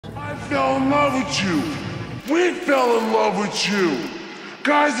fell in love with you. We fell in love with you.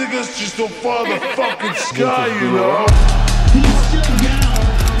 Guys like us just don't follow the fucking sky, you know?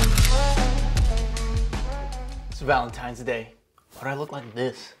 It's Valentine's Day, but I look like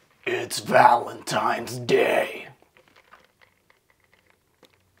this. It's Valentine's Day.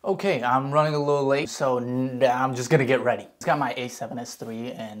 Okay, I'm running a little late, so I'm just gonna get ready. It's got my A7S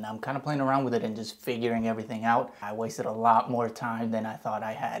III, and I'm kind of playing around with it and just figuring everything out. I wasted a lot more time than I thought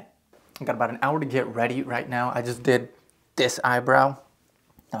I had. I got about an hour to get ready right now. I just did this eyebrow.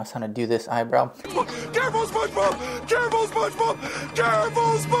 Now it's time to do this eyebrow. Careful, SpongeBob! Careful, SpongeBob! Careful,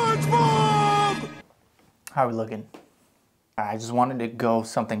 SpongeBob! How are we looking? I just wanted to go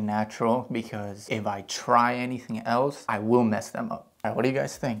something natural because if I try anything else, I will mess them up. All right, what do you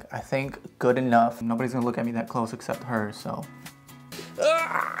guys think? I think good enough. Nobody's gonna look at me that close except her, so.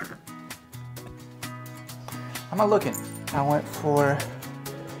 How am I looking? I went for,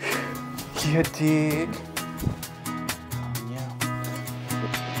 you dig? Yeah.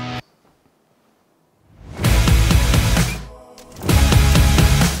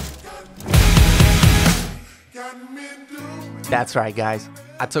 That's right, guys.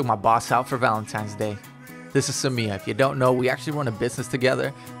 I took my boss out for Valentine's Day. This is Samia. If you don't know, we actually run a business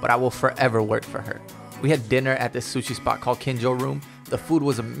together, but I will forever work for her. We had dinner at this sushi spot called Kinjo Room. The food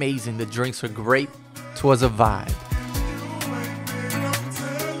was amazing. The drinks were great. 'Twas a vibe.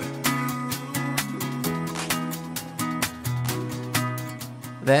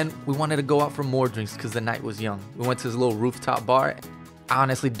 Then we wanted to go out for more drinks because the night was young. We went to this little rooftop bar. I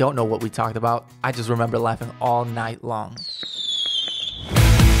honestly don't know what we talked about. I just remember laughing all night long.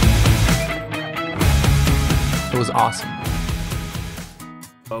 It was awesome.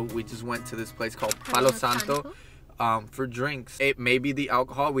 Oh, we just went to this place called Palo Santo for drinks. Maybe the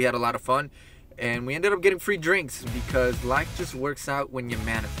alcohol, we had a lot of fun. And we ended up getting free drinks because life just works out when you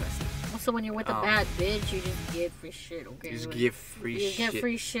manifest it. Also, when you're with a bad bitch, you just get free shit, okay? You just get free shit. You get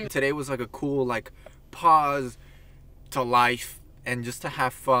free shit. Today was like a cool pause to life and just to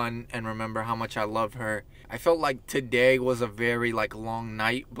have fun and remember how much I love her. I felt like today was a very long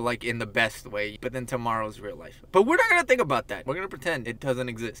night, but in the best way. But then tomorrow's real life. But we're not gonna think about that. We're gonna pretend it doesn't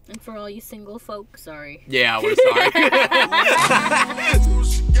exist. And for all you single folk, sorry. Yeah, we're sorry.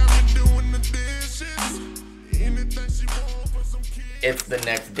 It's the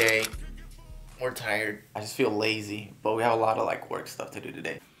next day. We're tired. I just feel lazy, but we have a lot of work stuff to do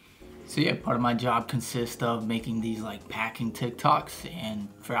today. So yeah, part of my job consists of making these packing TikToks and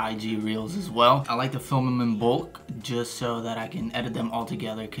for IG Reels as well. I like to film them in bulk just so that I can edit them all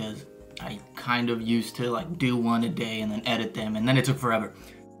together because I kind of used to do one a day and then edit them, and then it took forever.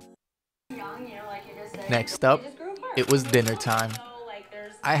 Next up, it was dinner time.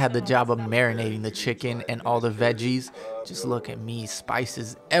 I had the job of marinating the chicken and all the veggies. Just look at me,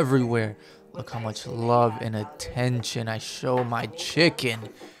 spices everywhere. Look how much love and attention I show my chicken.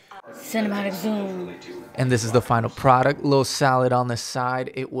 Cinematic zoom. And this is the final product. Little salad on the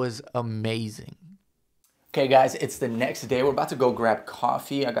side. It was amazing. Okay guys, it's the next day. We're about to go grab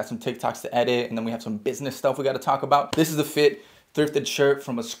coffee. I got some TikToks to edit, and then we have some business stuff we got to talk about. This is the fit. Thrifted shirt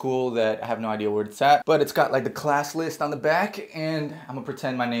from a school that I have no idea where it's at, but it's got the class list on the back, and I'm gonna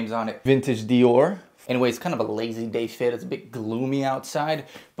pretend my name's on it. Vintage Dior. Anyway, it's kind of a lazy day fit. It's a bit gloomy outside,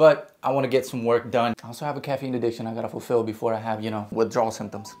 but I want to get some work done. I also have a caffeine addiction I gotta fulfill before I have, withdrawal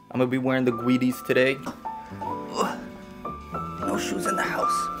symptoms. I'm gonna be wearing the Guidis today. No shoes in the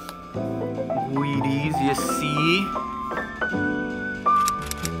house. Guidis, you see?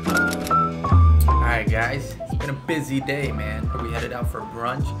 Alright guys, it's been a busy day, man. We headed out for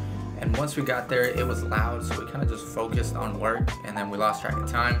brunch, and once we got there, it was loud, so we kind of just focused on work, and then we lost track of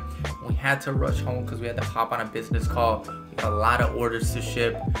time. We had to rush home because we had to hop on a business call. We got a lot of orders to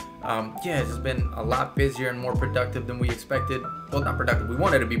ship. Yeah, it's just been a lot busier and more productive than we expected. Well, not productive. We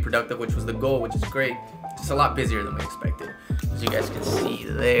wanted to be productive, which was the goal, which is great. Just a lot busier than we expected. As you guys can see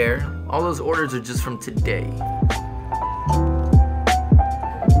there, all those orders are just from today.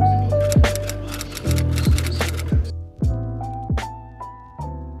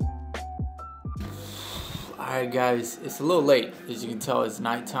 Alright guys, it's a little late. As you can tell, it's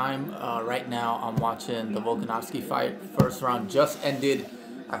nighttime. Right now I'm watching the Volkanovski fight. First round just ended.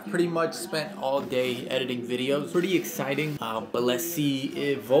 I've pretty much spent all day editing videos. Pretty exciting, but let's see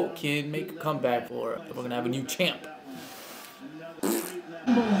if Volk can make a comeback or if we're gonna have a new champ.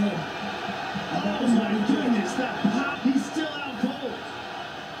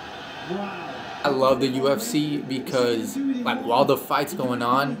 I love the UFC because, while the fight's going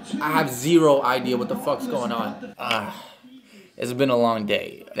on, I have zero idea what the fuck's going on. It's been a long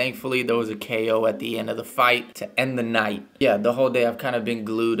day. Thankfully, there was a KO at the end of the fight to end the night. Yeah, the whole day I've kind of been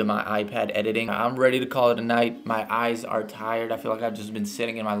glued to my iPad editing. I'm ready to call it a night. My eyes are tired. I feel like I've just been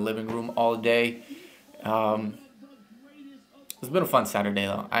sitting in my living room all day. It's been a fun Saturday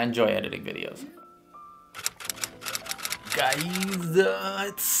though. I enjoy editing videos. Guys,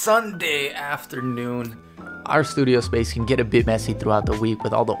 it's Sunday afternoon. Our studio space can get a bit messy throughout the week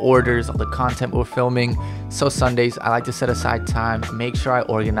with all the orders, all the content we're filming. So Sundays, I like to set aside time, make sure I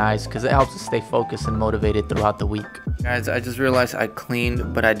organize, because it helps us stay focused and motivated throughout the week. Guys, I just realized I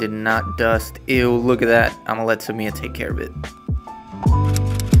cleaned, but I did not dust. Ew, look at that. I'm gonna let Samia take care of it.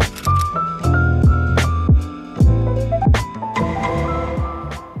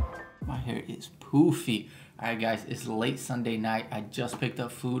 My hair is poofy. Alright guys, it's late Sunday night. I just picked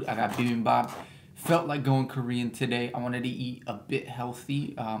up food. I got bibimbap. Felt like going Korean today. I wanted to eat a bit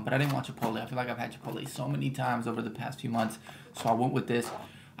healthy, but I didn't want Chipotle. I feel like I've had Chipotle so many times over the past few months, so I went with this.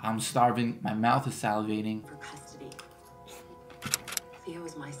 I'm starving. My mouth is salivating. For custody. Theo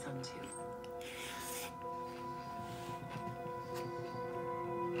is my son too.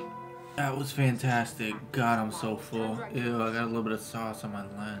 That was fantastic. God, I'm so full. Ew, I got a little bit of sauce on my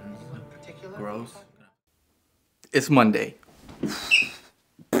lens. Gross. It's Monday.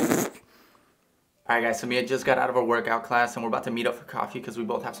 Alright guys, Samia just got out of her workout class and we're about to meet up for coffee because we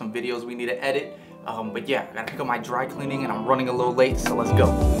both have some videos we need to edit. But yeah, I gotta pick up my dry cleaning and I'm running a little late, so let's go.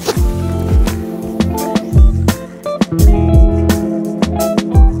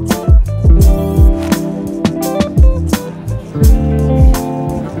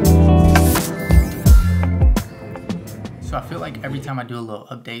 So I feel like every time I do a little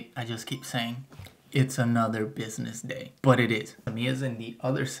update, I just keep saying, it's another business day, but it is. Mia's in the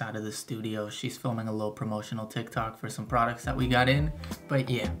other side of the studio. She's filming a little promotional TikTok for some products that we got in. But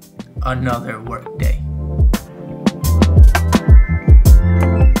yeah, another work day.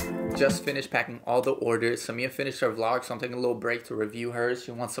 Just finished packing all the orders. Samia finished her vlog, so I'm taking a little break to review hers.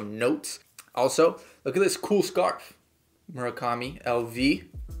 She wants some notes. Also, look at this cool scarf. Murakami LV,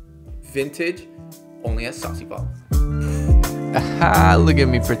 vintage, only at Saucy Ball. Look at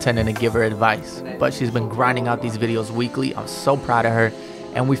me pretending to give her advice, but she's been grinding out these videos weekly. I'm so proud of her,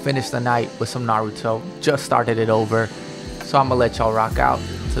 and we finished the night with some Naruto. Just started it over, so I'm gonna let y'all rock out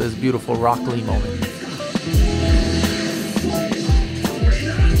to this beautiful Rock Lee moment.